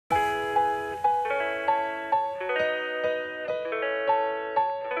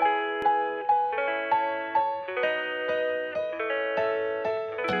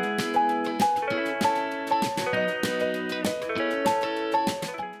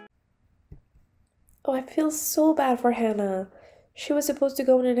Oh, I feel so bad for Hannah. She was supposed to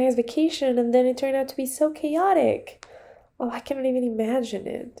go on a nice vacation and then it turned out to be so chaotic. Oh, I cannot even imagine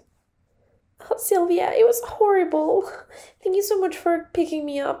it. Oh, Sylvia, it was horrible. Thank you so much for picking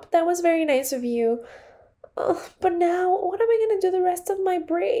me up. That was very nice of you. But now, what am I gonna do the rest of my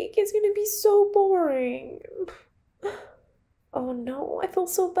break? It's gonna be so boring. Oh no, I feel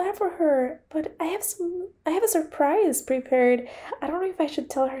so bad for her. But I have a surprise prepared. I don't know if I should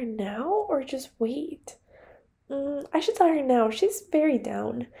tell her now or just wait. I should tell her now. She's very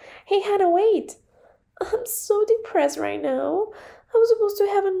down. Hey, Hannah, wait. I'm so depressed right now. I was supposed to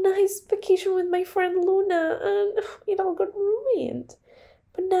have a nice vacation with my friend Luna and it all got ruined.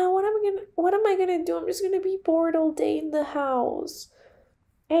 But now what am I gonna do? I'm just gonna be bored all day in the house.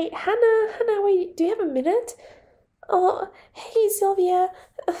 Hey, Hannah, wait, do you have a minute? Oh, hey, Sylvia.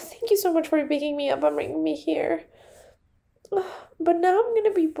 Thank you so much for picking me up and bringing me here. But now I'm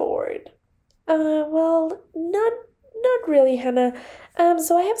gonna be bored. Well, not really, Hannah.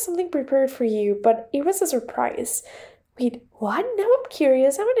 So I have something prepared for you, but it was a surprise. Wait, what? Now I'm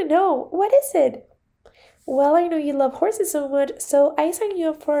curious. I want to know. What is it? Well, I know you love horses so much, so I signed you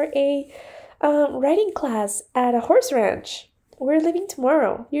up for a riding class at a horse ranch. We're leaving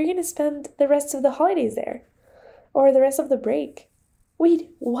tomorrow. You're gonna spend the rest of the holidays there, or the rest of the break. Wait,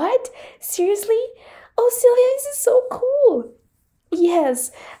 what? Seriously? Oh, Sylvia, this is so cool.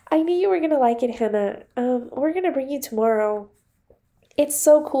 Yes, I knew you were gonna like it, Hannah. We're gonna bring you tomorrow. It's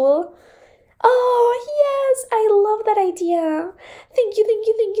so cool. Oh, yes, I love that idea. Thank you,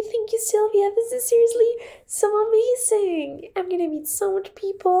 Sylvia. This is seriously so amazing. I'm gonna meet so much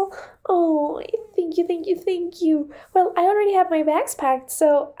people. Oh, thank you. Well, I already have my bags packed,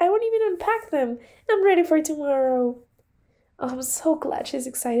 so I won't even unpack them. I'm ready for tomorrow. Oh, I'm so glad she's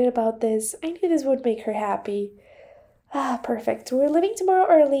excited about this. I knew this would make her happy. Ah, perfect. We're leaving tomorrow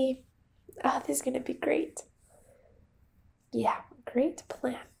early. Ah, this is gonna be great. Yeah, great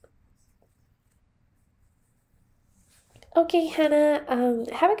plan. Okay, Hannah,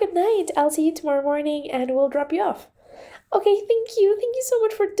 have a good night. I'll see you tomorrow morning and we'll drop you off. Okay, thank you. Thank you so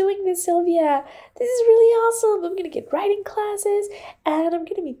much for doing this, Sylvia. This is really awesome. I'm gonna get writing classes and I'm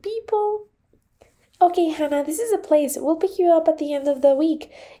gonna meet people. Okay, Hannah, this is a place. We'll pick you up at the end of the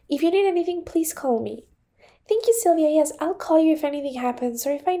week. If you need anything, please call me. Thank you, Sylvia. Yes, I'll call you if anything happens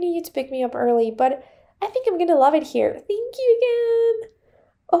or if I need you to pick me up early, but I think I'm gonna love it here. Thank you again.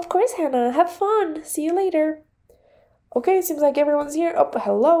 Of course, Hannah. Have fun. See you later. Okay, seems like everyone's here. Oh,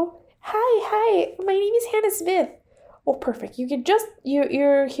 hello. Hi. My name is Hannah Smith. Oh, perfect.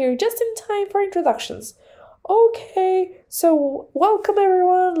 You're here just in time for introductions. Okay, so welcome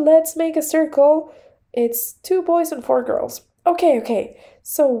everyone. Let's make a circle. It's 2 boys and 4 girls. Okay.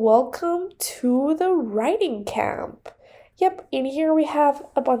 So welcome to the riding camp. Yep, in here we have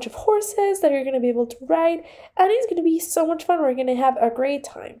a bunch of horses that you're going to be able to ride, and it's going to be so much fun. We're going to have a great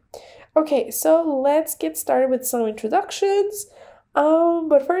time. Okay, so let's get started with some introductions.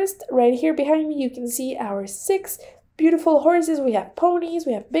 But first, right here behind me, you can see our 6 beautiful horses. We have ponies,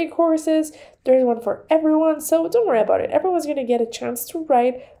 we have big horses. There's one for everyone, so don't worry about it. Everyone's gonna get a chance to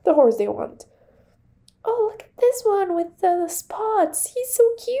ride the horse they want. Oh, look at this one with the spots. He's so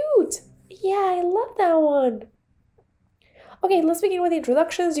cute. Yeah, I love that one. Okay, let's begin with the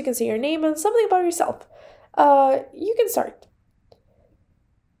introductions. You can say your name and something about yourself. You can start.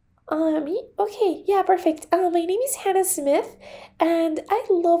 Me? Okay, yeah, perfect. My name is Hannah Smith, and I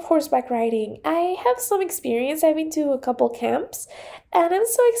love horseback riding. I have some experience. I've been to a couple camps, and I'm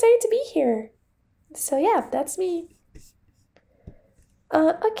so excited to be here. So yeah, that's me.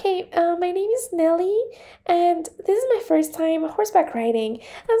 My name is Nellie, and this is my first time horseback riding.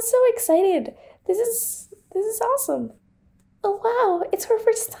 I'm so excited. This is awesome. Oh wow, it's her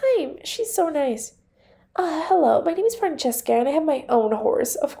first time. She's so nice. Hello, my name is Francesca and I have my own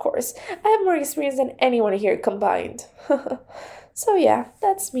horse, of course. I have more experience than anyone here combined. So yeah,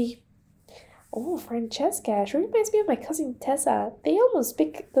 that's me. Oh, Francesca, she reminds me of my cousin Tessa. They almost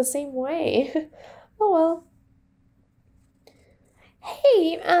speak the same way. Oh well.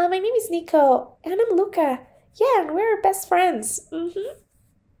 Hey, my name is Nico and I'm Luca. Yeah, and we're best friends.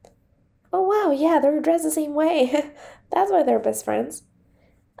 Oh wow, yeah, they're dressed the same way. That's why they're best friends.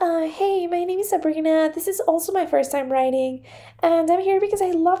 Hey, my name is Sabrina. This is also my first time riding, and I'm here because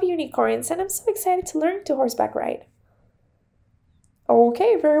I love unicorns and I'm so excited to learn to horseback ride.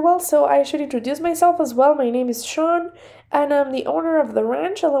 Okay, very well. So I should introduce myself as well. My name is Sean, and I'm the owner of the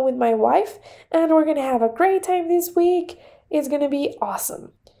ranch along with my wife, and we're gonna have a great time this week. It's gonna be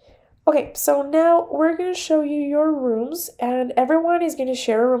awesome. Okay, so now we're gonna show you your rooms, and everyone is gonna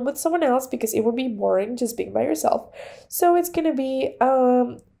share a room with someone else because it would be boring just being by yourself. So it's gonna be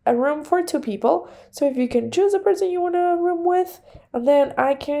a room for 2 people. So if you can choose a person you want a room with, and then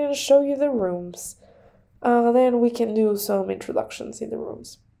I can show you the rooms. Then we can do some introductions in the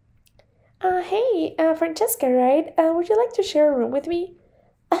rooms. Hey, Francesca, right? Would you like to share a room with me?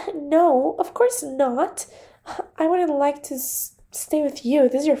 No, of course not. I wouldn't like to stay with you.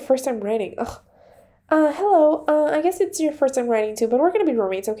 This is your first time writing. Ugh. Hello. I guess it's your first time writing too, but we're gonna be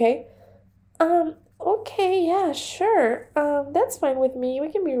roommates, okay? Okay, yeah, sure. That's fine with me.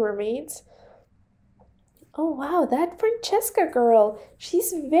 We can be roommates. Oh wow, that Francesca girl.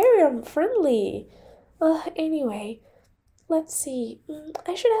 She's very unfriendly. Anyway, let's see.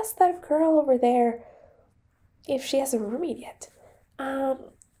 I should ask that girl over there if she has a roommate yet.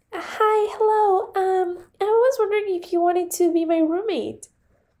 Hi, hello. I was wondering if you wanted to be my roommate.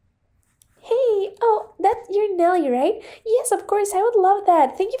 Hey, oh, you're Nelly, right? Yes, of course, I would love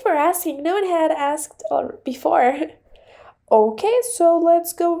that. Thank you for asking. No one had asked before. Okay, so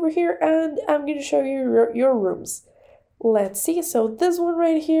let's go over here and I'm going to show you your rooms. Let's see. So this one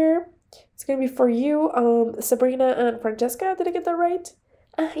right here, it's going to be for you, Sabrina and Francesca. Did I get that right?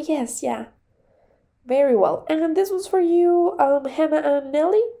 Yes, yeah. Very well. And this one's for you, Hannah and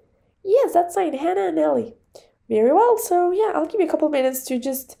Nelly. Yes, that's fine, Hannah and Nelly. Very well. So yeah, I'll give you a couple minutes to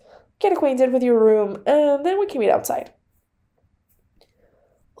just get acquainted with your room, and then we can meet outside.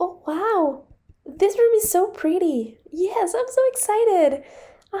 Oh wow, this room is so pretty. Yes, I'm so excited.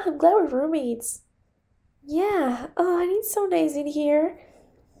 I'm glad we're roommates. Yeah, oh, and it's so nice in here.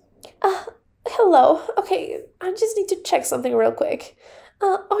 Uh, Hello. Okay, I just need to check something real quick.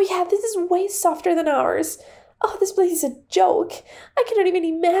 Oh yeah, this is way softer than ours. Oh, this place is a joke. I cannot even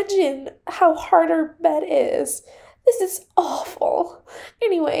imagine how hard our bed is. This is awful.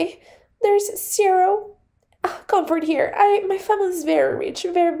 Anyway, there's zero comfort here. My family is very rich,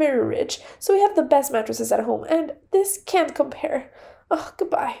 very, very rich. So we have the best mattresses at home, and this can't compare. Oh,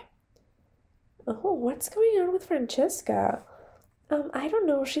 goodbye. Oh, what's going on with Francesca? I don't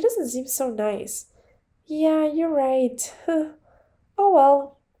know. She doesn't seem so nice. Yeah, you're right. Oh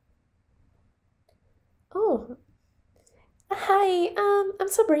well. Oh, hi. I'm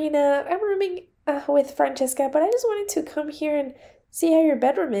Sabrina. I'm rooming with Francesca, but I just wanted to come here and see how your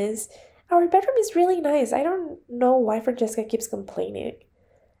bedroom is. Our bedroom is really nice. I don't know why Francesca keeps complaining.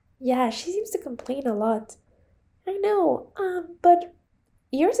 Yeah, she seems to complain a lot. I know. But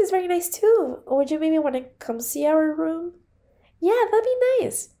yours is very nice too. Would you maybe want to come see our room? Yeah, that'd be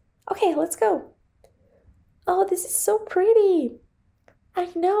nice. Okay, let's go. Oh, this is so pretty. I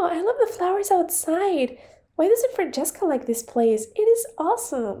know. I love the flowers outside. Why doesn't Francesca like this place? It is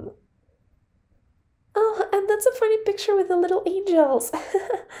awesome. Oh, and that's a funny picture with the little angels.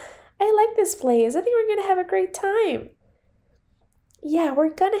 I like this place. I think we're gonna have a great time. Yeah, we're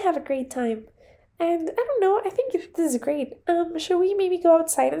gonna have a great time. And I don't know, I think this is great. Should we maybe go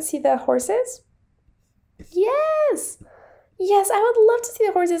outside and see the horses? Yes! Yes, I would love to see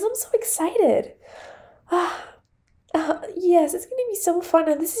the horses. I'm so excited. Yes, it's gonna be so fun,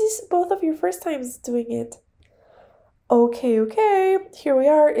 and this is both of your first times doing it. Okay, okay. Here we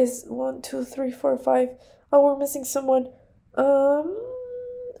are. Is 1, 2, 3, 4, 5. Oh, we're missing someone.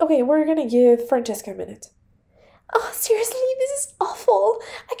 Okay, we're gonna give Francesca a minute. Oh, seriously, this is awful.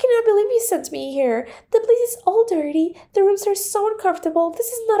 I cannot believe you sent me here. The place is all dirty. The rooms are so uncomfortable. This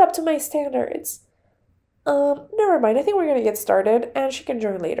is not up to my standards. Never mind. I think we're gonna get started, and she can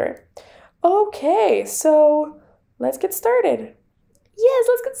join later. Okay, so let's get started. Yes,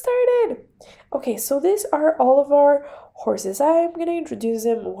 let's get started. Okay, so these are all of our horses. I'm gonna introduce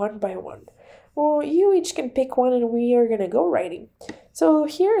them one by one. Well, you each can pick one and we are gonna go riding. So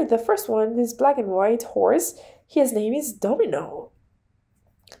here, the first one, this black and white horse, his name is Domino.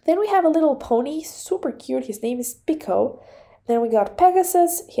 Then we have a little pony, super cute, his name is Pico. Then we got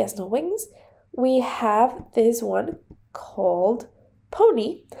Pegasus, he has no wings. We have this one called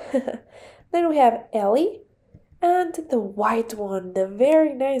Pony. Then we have Ellie. And the white one, the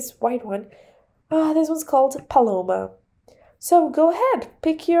very nice white one. This one's called Paloma. So go ahead,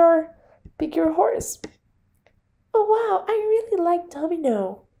 pick your horse. Oh wow, I really like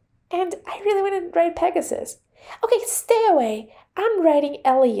Domino. And I really want to ride Pegasus. Okay, stay away. I'm riding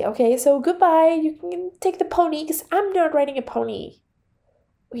Ellie, okay? So goodbye. You can take the pony because I'm not riding a pony.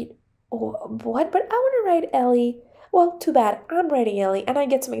 Wait, what? But I want to ride Ellie. Well, too bad. I'm riding Ellie and I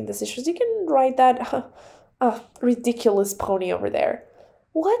get to make decisions. You can ride that ridiculous pony over there.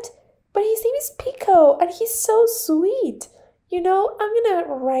 What? But his name is Pico and he's so sweet. You know, I'm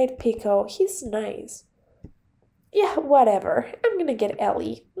gonna ride Pico. He's nice. Yeah, whatever. I'm gonna get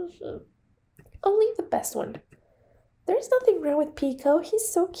Ellie. Only the best one. There's nothing wrong with Pico. He's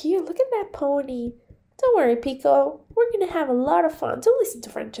so cute. Look at that pony. Don't worry, Pico. We're gonna have a lot of fun. Don't listen to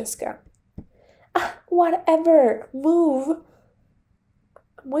Francesca. Whatever. Move.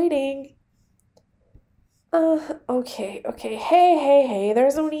 I'm waiting. Okay. Hey.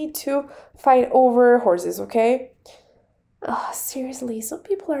 There's no need to fight over horses, okay? Seriously, some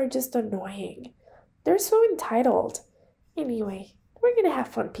people are just annoying. They're so entitled. Anyway, we're gonna have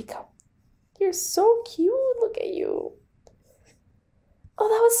fun, Pico. You're so cute. Look at you. Oh,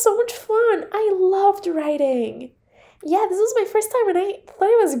 that was so much fun. I loved riding. Yeah, this was my first time and I thought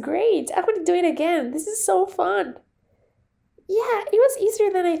it was great. I want to do it again. This is so fun. Yeah, it was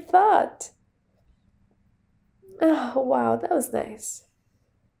easier than I thought. Oh, wow, that was nice.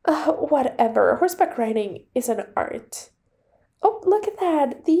 Whatever. Horseback riding is an art. Oh, look at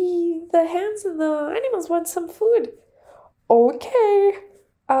that. The hands and the animals want some food. Okay.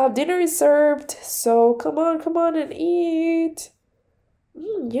 Dinner is served, so come on and eat.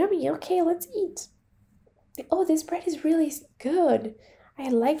 Yummy. Okay, let's eat. Oh, this bread is really good. I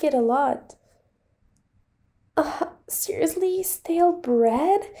like it a lot. Seriously? Stale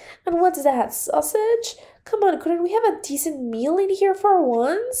bread? And what's that? Sausage? Come on, couldn't we have a decent meal in here for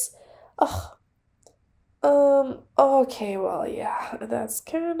once? Okay, well, yeah, that's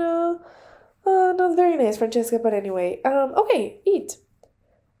kinda, not very nice, Francesca, but anyway, okay, eat.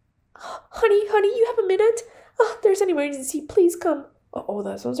 Honey, you have a minute? There's an emergency, please come. Oh,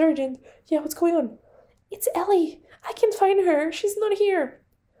 that sounds urgent. Yeah, what's going on? It's Ellie. I can't find her. She's not here.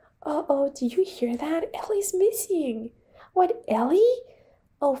 Uh-oh, do you hear that? Ellie's missing. What, Ellie?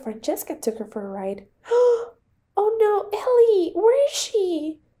 Oh, Francesca took her for a ride. Oh no, Ellie, where is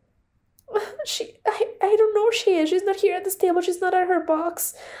she? I don't know where she is. She's not here at the stable. She's not at her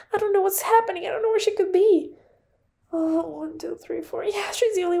box. I don't know what's happening. I don't know where she could be. Oh, 1, 2, 3, 4. Yeah,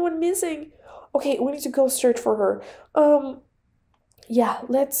 she's the only one missing. Okay, we need to go search for her. Yeah,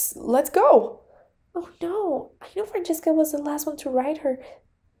 let's go. Oh no, I know Francesca was the last one to ride her.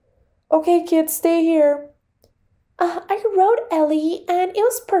 Okay, kids, stay here. I rode Ellie, and it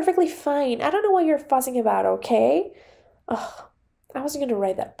was perfectly fine. I don't know what you're fussing about, okay? I wasn't gonna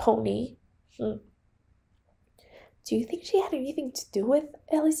ride that pony. Do you think she had anything to do with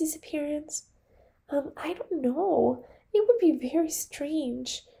Ellie's disappearance? I don't know. It would be very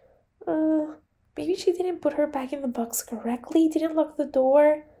strange. Maybe she didn't put her back in the box correctly, didn't lock the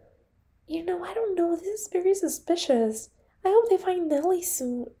door. You know, I don't know. This is very suspicious. I hope they find Ellie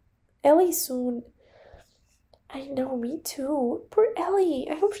soon. I know, me too. Poor Ellie.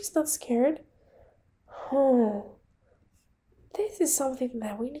 I hope she's not scared. This is something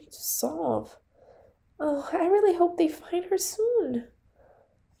that we need to solve. Oh, I really hope they find her soon.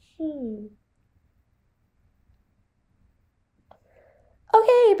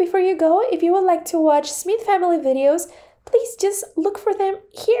 Okay, before you go, if you would like to watch Smith family videos, please just look for them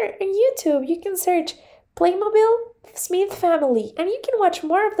here on YouTube. You can search Playmobil Smith family and you can watch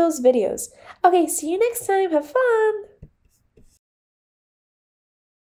more of those videos. Okay, see you next time. Have fun!